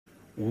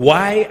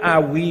Why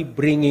are we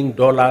bringing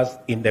dollars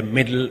in the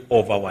middle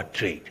of our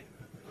trade?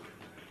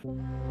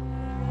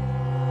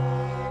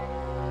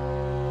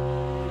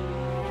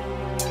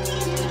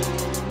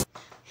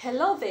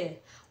 Hello there,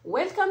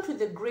 welcome to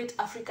the Great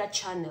Africa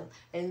channel,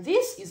 and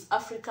this is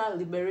Africa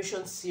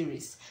Liberation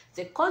Series.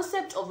 The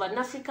concept of an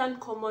African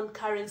common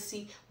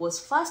currency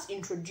was first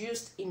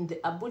introduced in the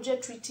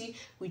Abuja Treaty,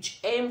 which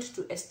aimed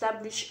to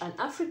establish an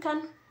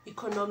African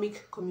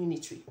economic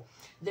community.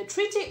 The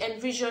treaty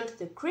envisioned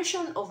the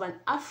creation of an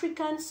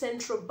African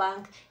central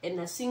bank and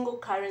a single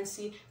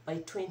currency by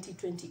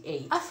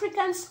 2028.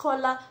 African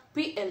scholar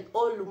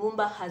PLO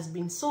Lumumba has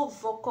been so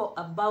vocal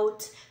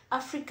about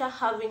Africa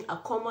having a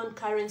common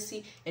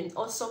currency and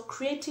also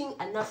creating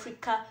an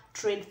Africa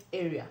trade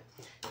area.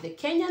 The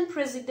Kenyan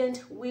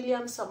President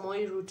William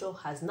Samoei Ruto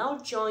has now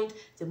joined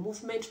the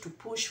movement to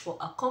push for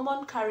a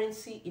common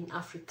currency in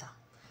Africa.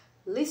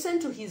 Listen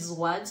to his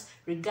words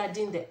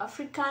regarding the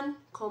African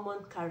common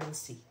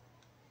currency.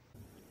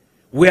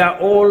 We are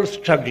all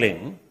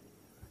struggling,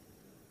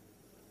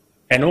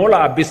 and all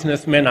our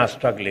businessmen are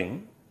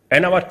struggling,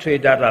 and our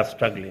traders are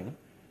struggling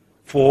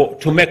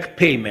to make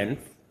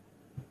payments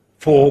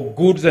for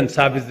goods and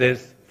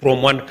services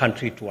from one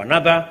country to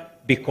another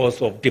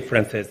because of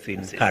differences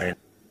in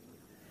currency.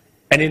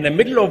 And in the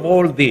middle of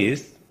all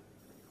this,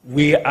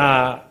 we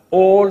are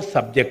all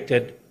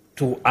subjected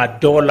to a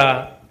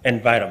dollar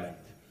environment.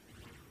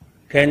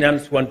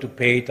 Kenyans want to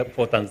pay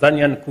for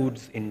Tanzanian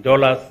goods in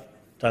dollars.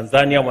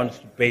 Tanzania wants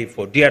to pay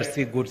for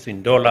DRC goods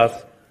in dollars.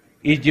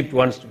 Egypt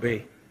wants to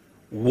pay.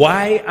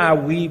 Why are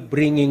we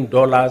bringing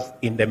dollars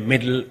in the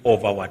middle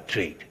of our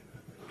trade?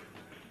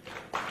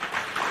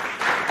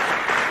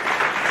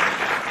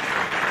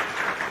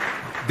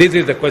 This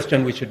is the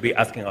question we should be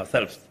asking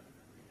ourselves.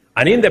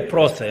 And in the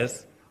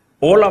process,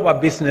 all our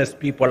business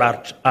people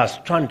are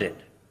stranded.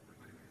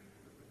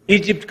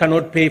 Egypt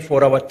cannot pay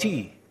for our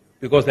tea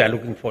because they are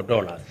looking for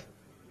dollars.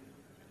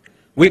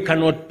 We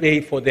cannot pay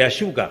for their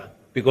sugar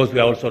because we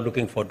are also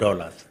looking for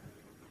dollars.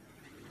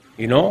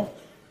 You know?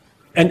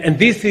 And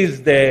this is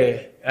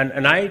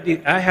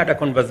I had a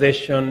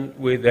conversation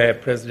with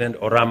President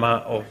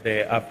Orama of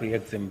the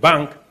Afrexim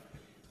Bank,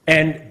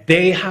 and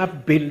they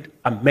have built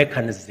a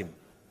mechanism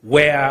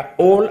where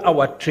all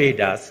our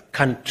traders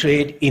can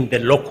trade in the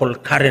local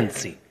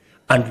currency,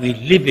 and we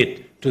leave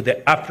it to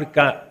the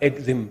Africa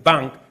Exim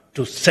Bank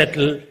to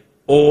settle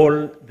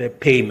all the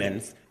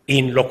payments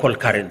in local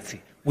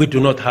currency. We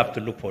do not have to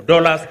look for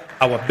dollars.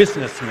 Our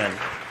businessmen,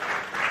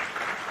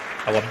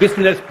 our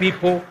business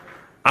people,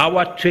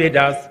 our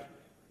traders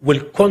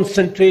will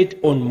concentrate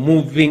on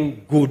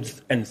moving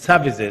goods and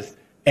services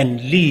and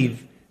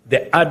leave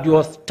the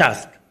arduous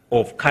task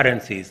of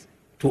currencies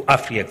to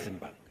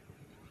Afrexim Bank.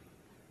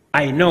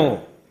 I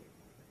know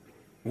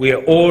we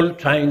are all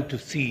trying to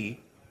see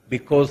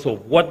because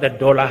of what the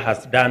dollar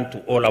has done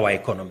to all our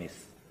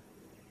economies.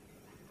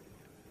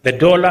 The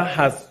dollar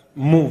has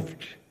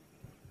moved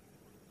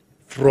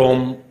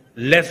from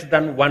less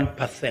than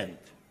 1%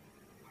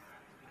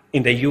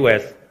 in the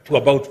US to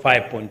about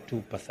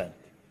 5.2%.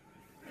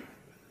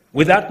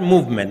 With that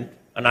movement,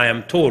 and I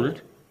am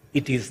told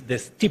it is the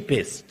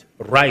steepest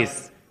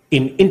rise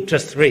in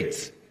interest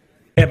rates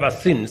ever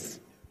since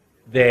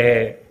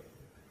the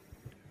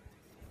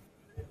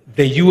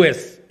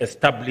US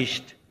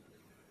established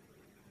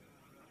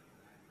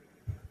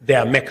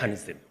their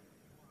mechanism.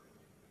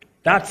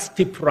 That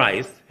steep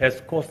rise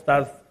has caused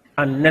us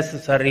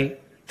unnecessary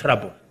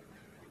trouble.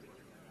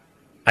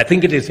 I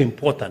think it is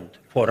important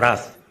for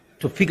us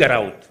to figure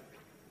out.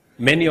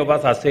 Many of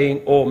us are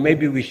saying, oh,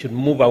 maybe we should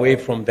move away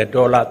from the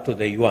dollar to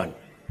the yuan.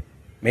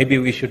 Maybe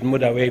we should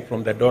move away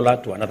from the dollar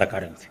to another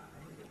currency.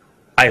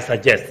 I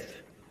suggest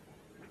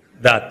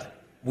that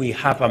we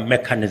have a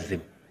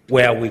mechanism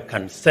where we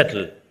can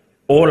settle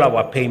all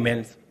our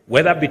payments,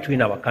 whether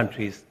between our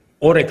countries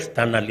or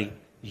externally,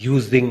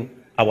 using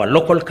our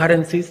local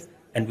currencies,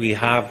 and we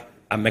have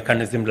a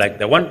mechanism like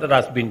the one that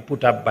has been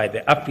put up by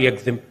the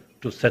Afrexim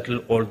to settle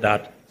all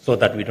that so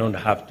that we don't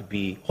have to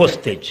be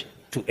hostage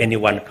to any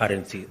one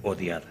currency or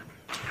the other.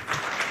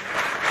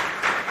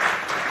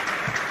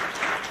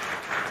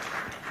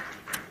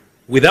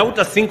 Without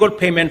a single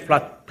payment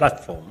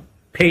platform,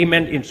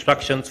 payment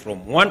instructions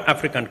from one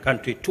African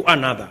country to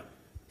another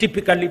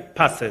typically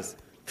passes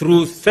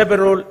through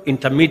several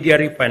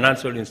intermediary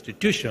financial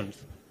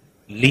institutions,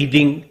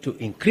 leading to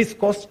increased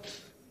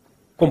costs,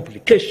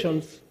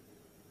 complications,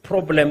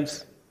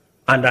 problems,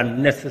 and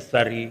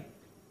unnecessary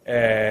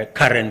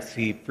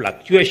currency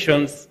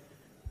fluctuations,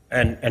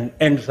 and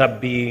ends up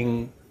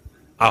being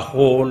a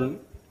whole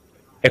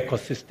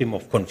ecosystem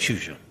of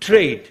confusion.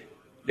 Trade,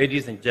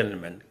 ladies and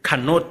gentlemen,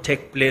 cannot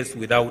take place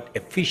without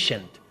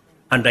efficient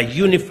and a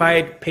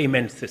unified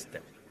payment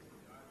system.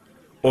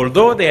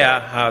 Although there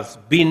has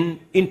been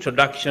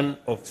introduction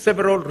of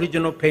several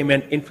regional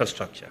payment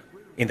infrastructure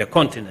in the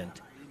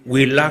continent,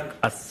 we lack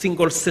a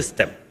single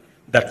system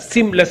that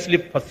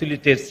seamlessly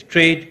facilitates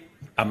trade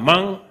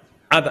among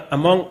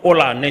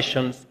all our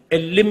nations,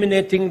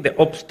 eliminating the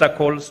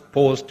obstacles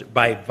posed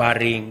by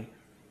varying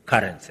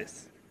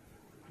currencies.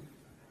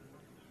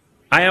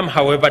 I am,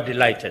 however,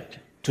 delighted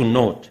to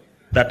note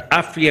that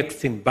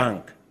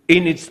Afreximbank,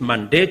 in its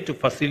mandate to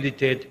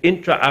facilitate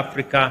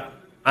intra-Africa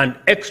and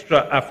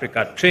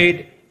extra-Africa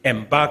trade,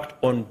 embarked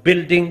on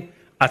building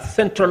a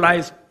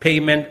centralized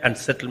payment and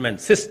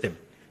settlement system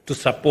to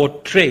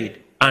support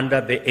trade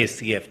under the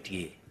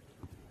ACFTA.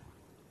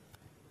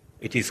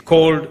 It is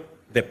called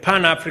the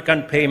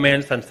Pan-African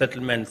Payments and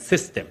Settlement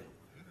System.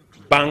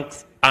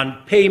 Banks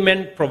and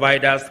payment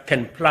providers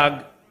can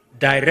plug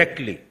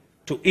directly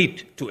to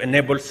it to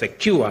enable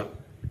secure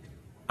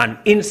and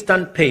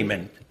instant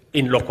payment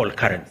in local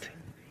currency.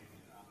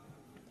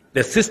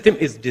 The system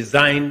is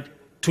designed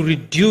to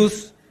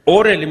reduce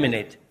or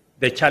eliminate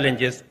the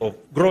challenges of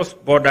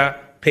cross-border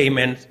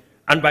payments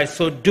and by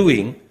so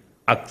doing,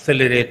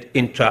 accelerate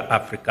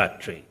intra-Africa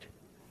trade.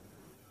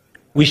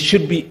 We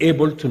should be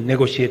able to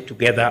negotiate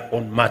together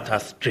on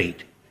matters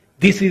trade.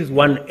 This is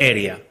one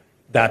area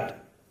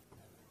that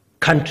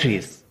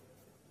countries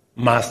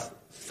must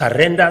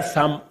surrender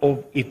some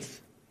of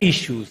its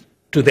issues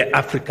to the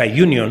African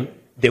Union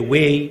the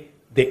way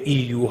the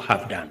EU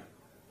have done.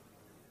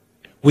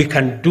 We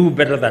can do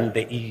better than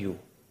the EU.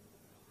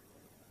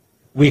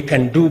 We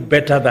can do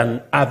better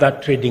than other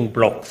trading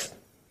blocs.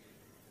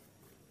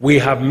 We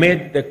have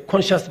made the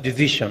conscious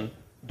decision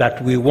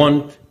that we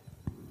want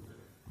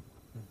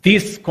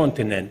this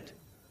continent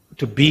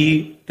to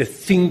be the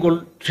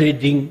single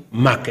trading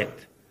market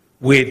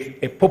with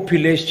a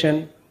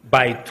population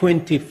by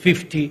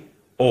 2050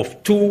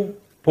 of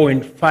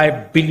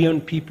 2.5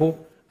 billion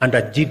people and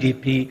a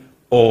GDP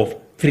of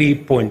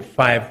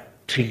 $3.5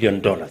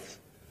 trillion.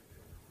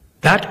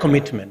 That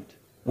commitment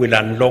will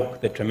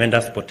unlock the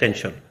tremendous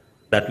potential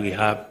that we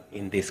have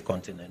in this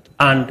continent.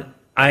 And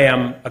I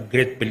am a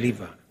great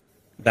believer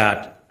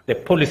that the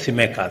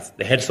policymakers,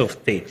 the heads of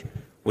state,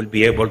 will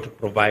be able to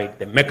provide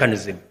the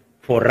mechanism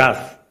for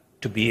us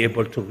to be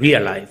able to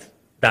realize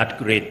that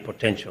great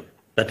potential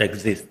that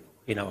exists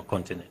in our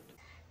continent.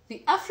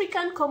 The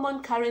African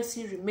Common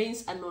Currency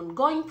remains an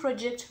ongoing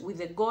project with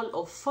the goal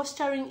of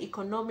fostering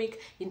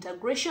economic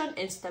integration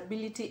and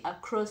stability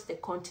across the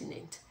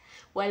continent.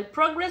 While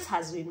progress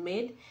has been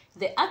made,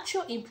 the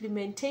actual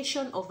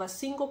implementation of a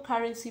single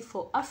currency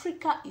for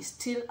Africa is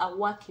still a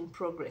work in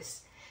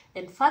progress,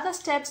 and further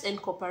steps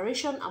and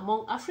cooperation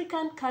among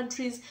African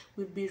countries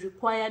will be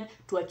required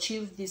to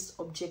achieve this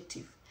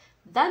objective.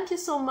 Thank you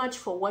so much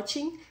for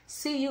watching.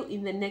 See you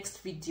in the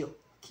next video.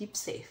 Keep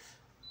safe.